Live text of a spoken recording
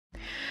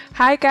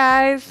Hi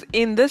guys,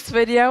 in this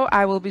video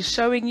I will be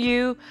showing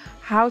you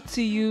how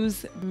to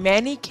use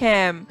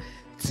Manycam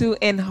to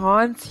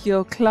enhance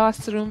your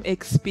classroom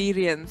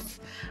experience.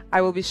 I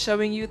will be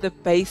showing you the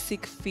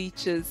basic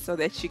features so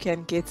that you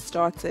can get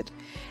started.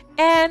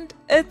 And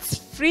it's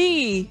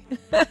free!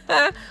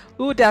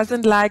 Who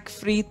doesn't like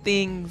free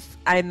things?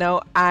 I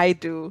know I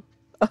do.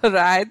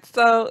 Alright,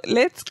 so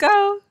let's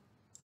go!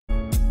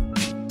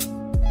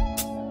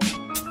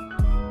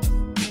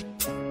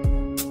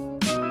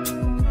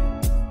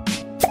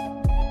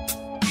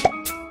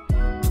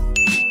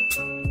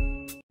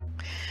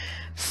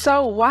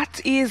 So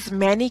what is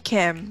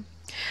Manycam?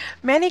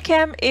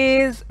 Manycam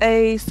is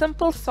a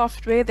simple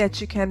software that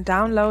you can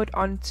download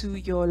onto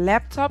your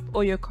laptop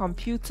or your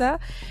computer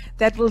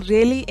that will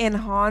really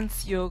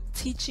enhance your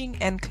teaching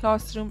and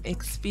classroom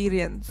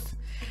experience.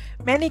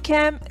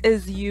 Manycam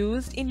is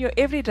used in your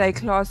everyday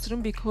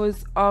classroom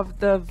because of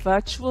the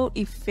virtual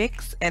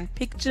effects and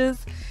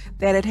pictures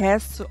that it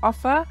has to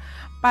offer,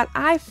 but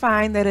I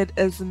find that it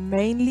is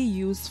mainly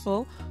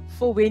useful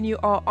for when you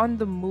are on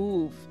the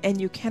move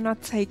and you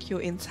cannot take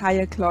your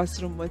entire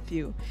classroom with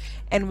you.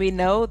 And we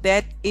know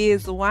that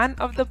is one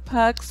of the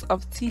perks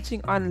of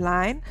teaching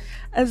online,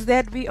 is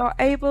that we are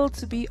able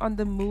to be on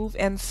the move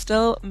and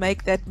still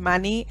make that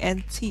money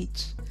and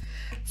teach.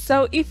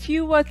 So if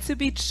you were to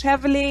be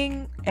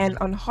traveling and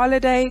on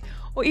holiday,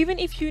 or even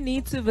if you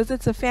need to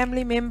visit a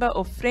family member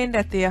or friend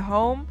at their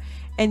home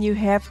and you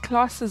have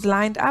classes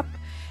lined up,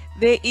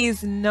 there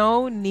is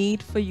no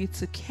need for you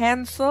to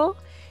cancel.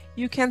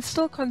 You can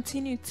still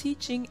continue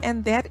teaching,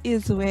 and that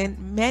is when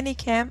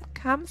Manycam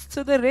comes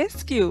to the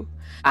rescue.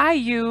 I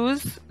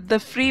use the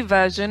free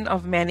version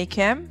of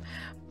Manycam,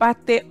 but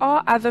there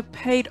are other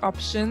paid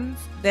options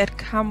that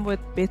come with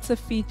better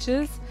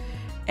features,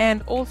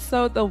 and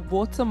also the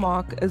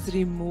watermark is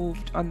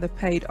removed on the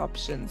paid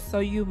options, so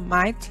you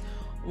might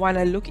want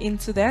to look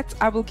into that.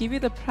 I will give you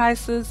the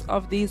prices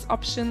of these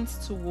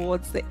options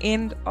towards the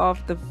end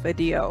of the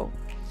video.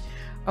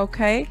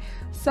 Okay,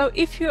 so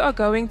if you are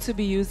going to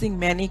be using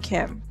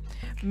Manycam,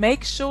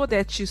 make sure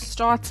that you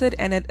started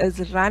and it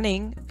is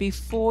running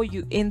before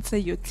you enter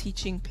your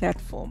teaching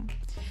platform.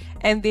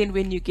 And then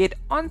when you get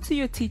onto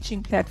your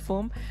teaching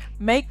platform,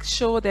 make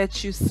sure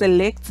that you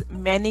select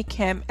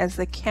Manycam as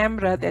the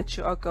camera that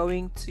you are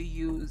going to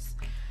use.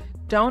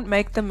 Don't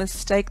make the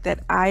mistake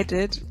that I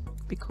did,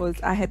 because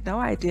I had no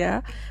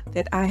idea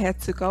that I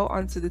had to go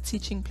onto the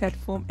teaching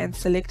platform and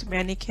select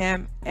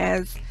Manycam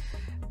as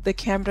the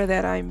camera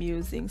that I'm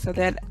using so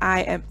that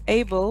I am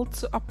able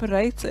to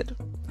operate it.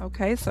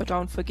 Okay, so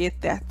don't forget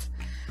that.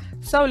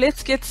 So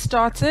let's get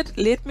started.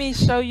 Let me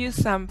show you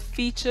some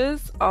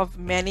features of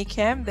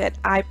Manycam that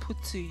I put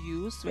to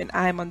use when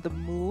I'm on the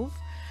move.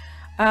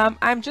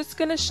 I'm just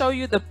going to show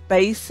you the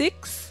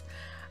basics.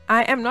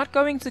 I am not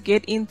going to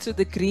get into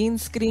the green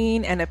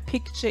screen and a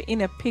picture in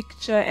a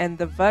picture and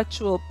the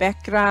virtual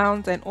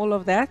background and all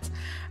of that.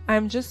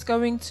 I'm just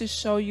going to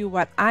show you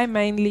what I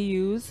mainly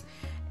use,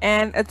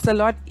 and it's a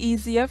lot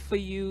easier for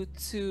you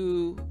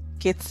to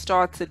get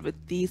started with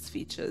these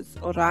features.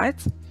 All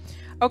right.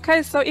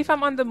 Okay, so if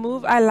I'm on the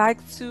move, I like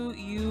to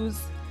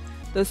use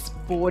this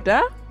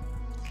border.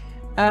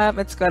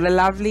 It's got a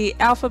lovely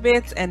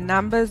alphabet and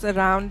numbers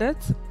around it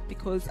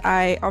because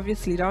I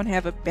obviously don't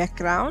have a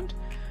background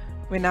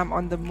when I'm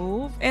on the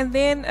move. And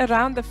then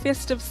around the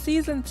festive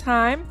season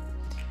time,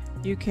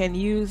 you can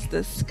use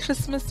this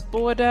Christmas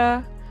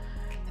border.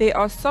 There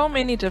are so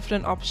many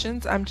different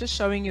options. I'm just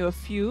showing you a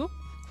few.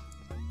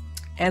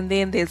 And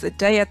then there's a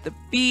day at the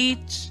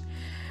beach.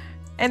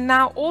 And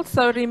now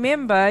also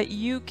remember,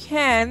 you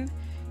can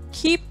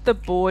keep the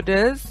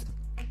borders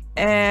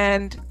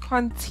and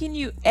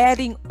continue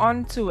adding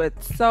onto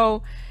it.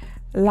 So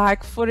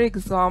like for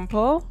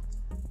example,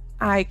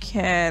 I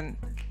can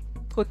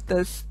put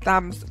this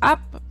thumbs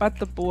up, but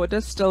the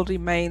border still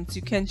remains.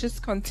 You can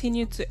just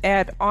continue to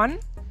add on.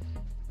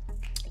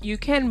 You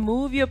can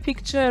move your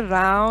picture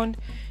around.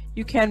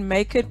 You can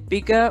make it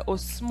bigger or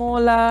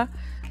smaller.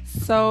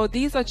 So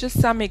these are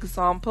just some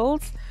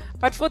examples,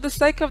 but for the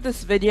sake of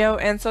this video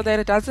and so that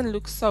it doesn't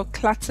look so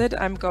cluttered,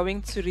 I'm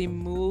going to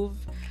remove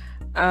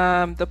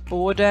the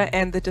border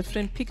and the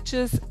different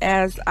pictures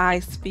as I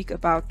speak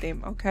about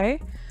them.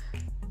 Okay,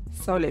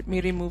 so let me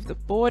remove the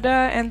border,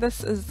 and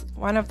this is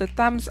one of the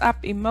thumbs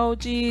up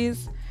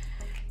emojis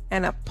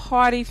and a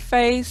party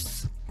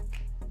face.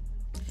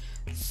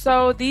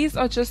 So these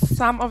are just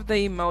some of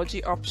the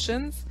emoji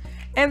options.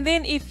 And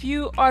then if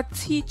you are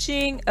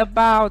teaching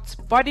about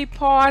body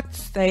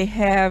parts, they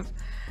have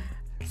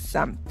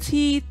some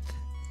teeth,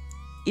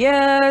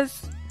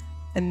 ears,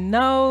 a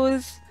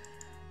nose,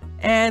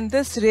 and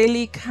this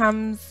really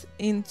comes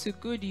into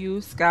good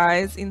use,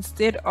 guys,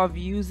 instead of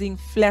using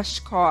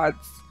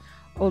flashcards.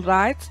 All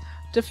right,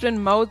 different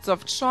modes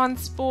of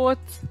transport.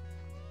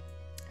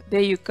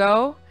 There you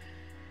go.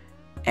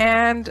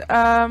 And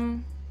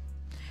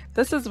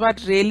this is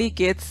what really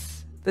gets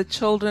the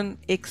children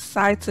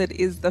excited,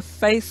 is the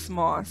face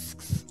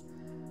masks.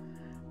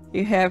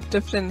 You have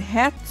different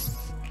hats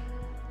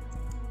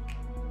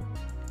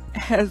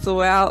as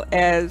well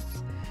as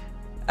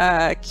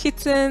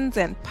kittens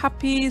and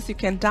puppies. You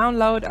can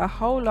download a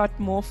whole lot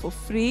more for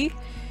free.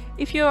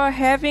 If you are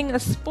having a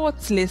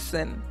sports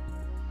lesson,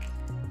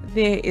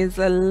 there is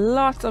a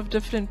lot of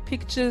different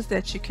pictures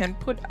that you can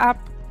put up,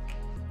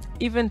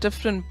 even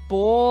different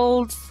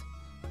balls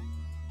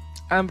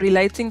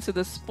relating to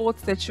the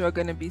sports that you are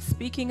going to be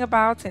speaking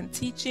about and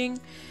teaching.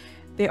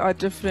 There are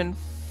different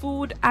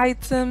food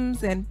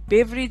items and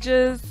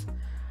beverages.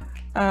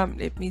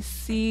 Let me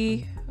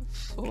see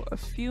for a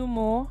few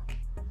more.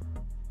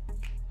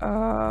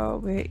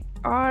 Where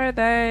are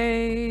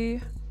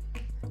they?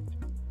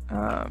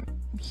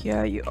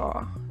 Here you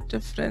are.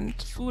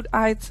 Different food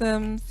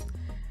items.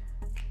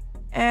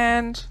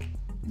 And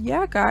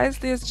yeah, guys,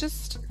 there's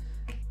just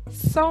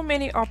so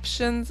many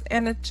options,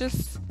 and it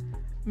just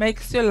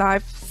makes your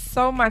life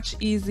so much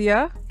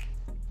easier.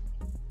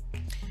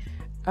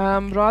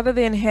 Rather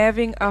than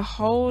having a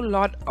whole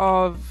lot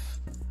of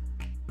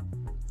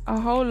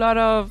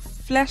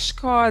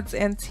flashcards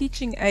and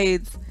teaching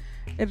aids,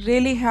 it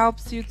really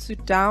helps you to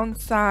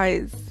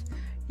downsize.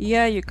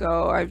 Here you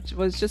go. I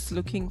was just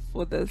looking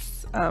for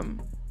this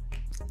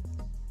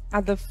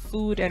other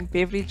food and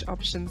beverage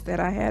options that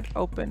I had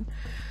open.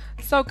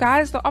 So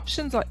guys, the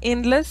options are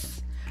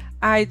endless.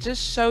 I just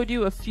showed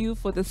you a few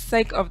for the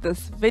sake of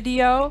this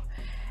video,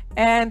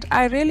 and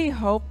I really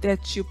hope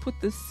that you put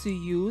this to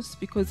use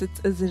because it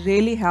is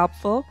really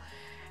helpful.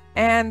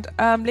 And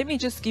let me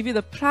just give you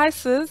the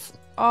prices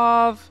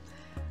of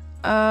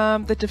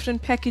the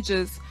different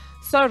packages.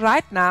 So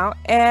right now,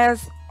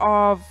 as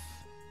of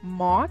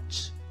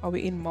March, are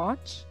we in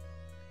March?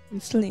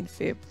 We're still in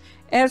Feb.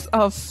 As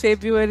of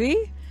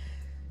February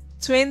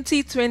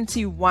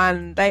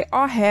 2021, they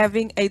are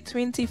having a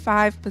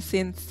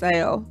 25%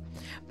 sale.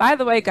 By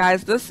the way,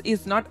 guys, this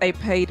is not a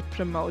paid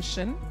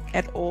promotion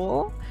at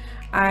all.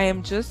 I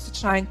am just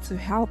trying to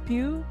help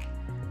you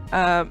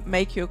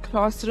make your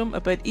classroom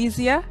a bit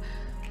easier.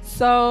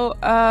 So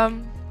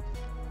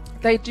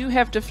they do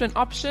have different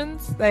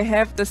options. They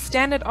have the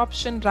standard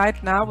option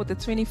right now with the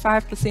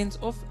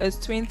 25% off is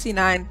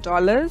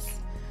 $29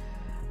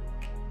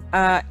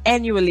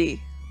 annually.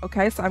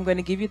 Okay, so I'm going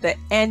to give you the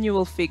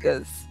annual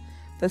figures.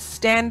 The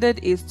standard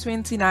is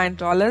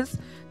 $29.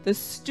 The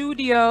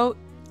studio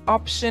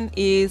option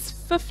is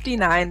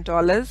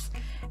 $59,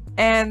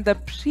 and the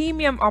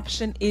premium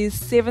option is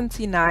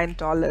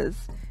 $79.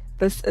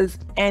 This is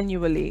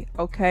annually.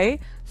 Okay,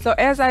 so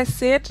as I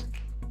said,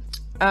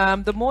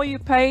 the more you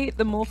pay,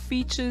 the more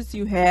features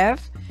you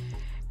have.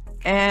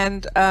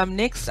 And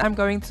next I'm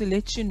going to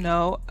let you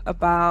know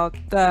about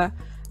the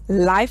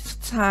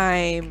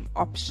lifetime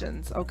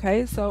options.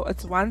 Okay, so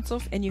it's once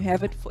off and you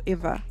have it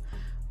forever.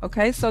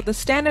 Okay, so the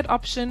standard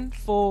option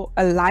for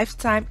a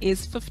lifetime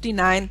is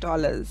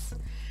 $59,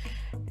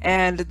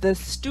 and the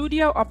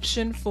studio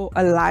option for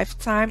a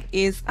lifetime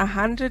is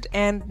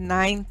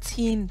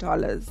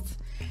 $119,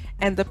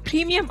 and the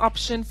premium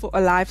option for a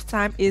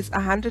lifetime is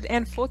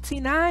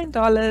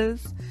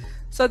 $149.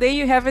 So there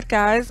you have it,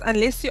 guys.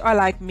 Unless you are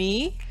like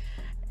me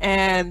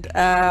and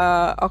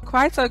are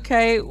quite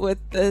okay with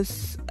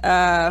this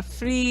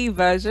free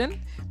version,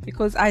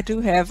 because I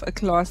do have a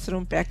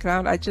classroom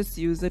background, I just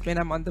use it when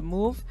I'm on the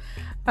move,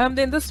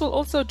 then this will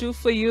also do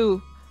for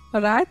you.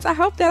 Alright, I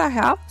hope that I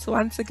helped.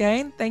 Once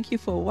again, thank you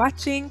for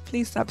watching.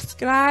 Please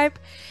subscribe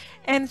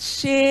and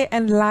share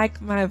and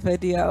like my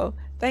video.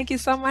 Thank you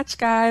so much,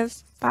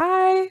 guys.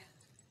 Bye.